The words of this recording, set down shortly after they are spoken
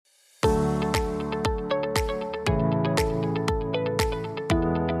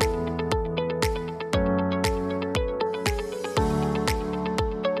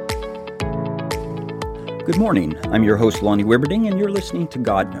Good morning. I'm your host, Lonnie Wibberding, and you're listening to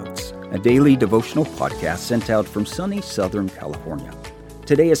God Notes, a daily devotional podcast sent out from sunny Southern California.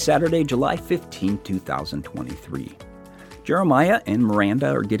 Today is Saturday, July 15, 2023. Jeremiah and Miranda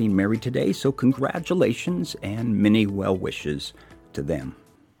are getting married today, so congratulations and many well wishes to them.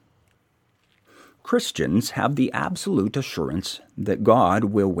 Christians have the absolute assurance that God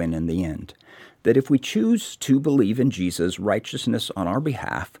will win in the end, that if we choose to believe in Jesus' righteousness on our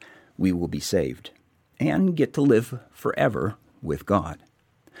behalf, we will be saved and get to live forever with God.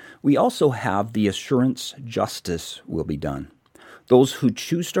 We also have the assurance justice will be done. Those who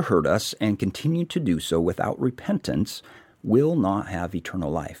choose to hurt us and continue to do so without repentance will not have eternal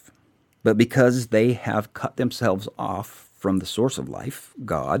life. But because they have cut themselves off from the source of life,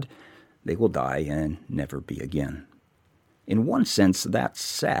 God, they will die and never be again. In one sense, that's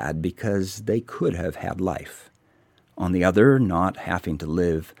sad because they could have had life. On the other, not having to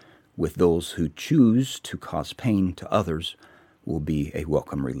live with those who choose to cause pain to others will be a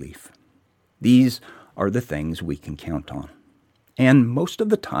welcome relief. These are the things we can count on. And most of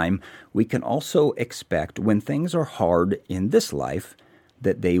the time, we can also expect when things are hard in this life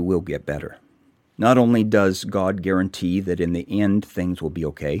that they will get better. Not only does God guarantee that in the end things will be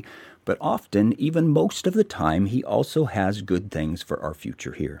okay, but often, even most of the time, He also has good things for our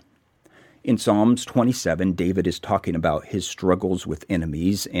future here. In Psalms 27, David is talking about his struggles with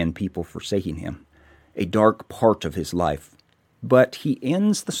enemies and people forsaking him, a dark part of his life. But he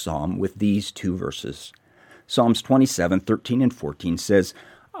ends the psalm with these two verses. Psalms 27, 13 and 14 says,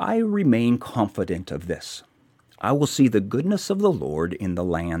 "I remain confident of this. I will see the goodness of the Lord in the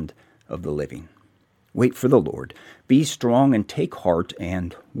land of the living." Wait for the Lord. Be strong and take heart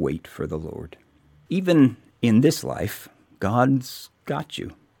and wait for the Lord. Even in this life, God's got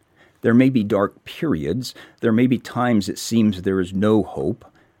you. There may be dark periods. There may be times it seems there is no hope.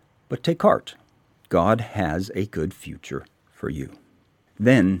 But take heart. God has a good future for you.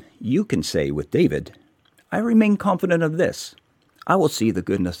 Then you can say with David, "I remain confident of this. I will see the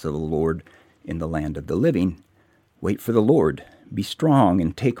goodness of the Lord in the land of the living." Wait for the Lord. Be strong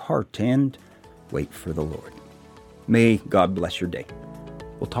and take heart and wait for the Lord. May God bless your day.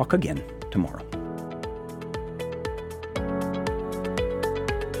 We'll talk again tomorrow.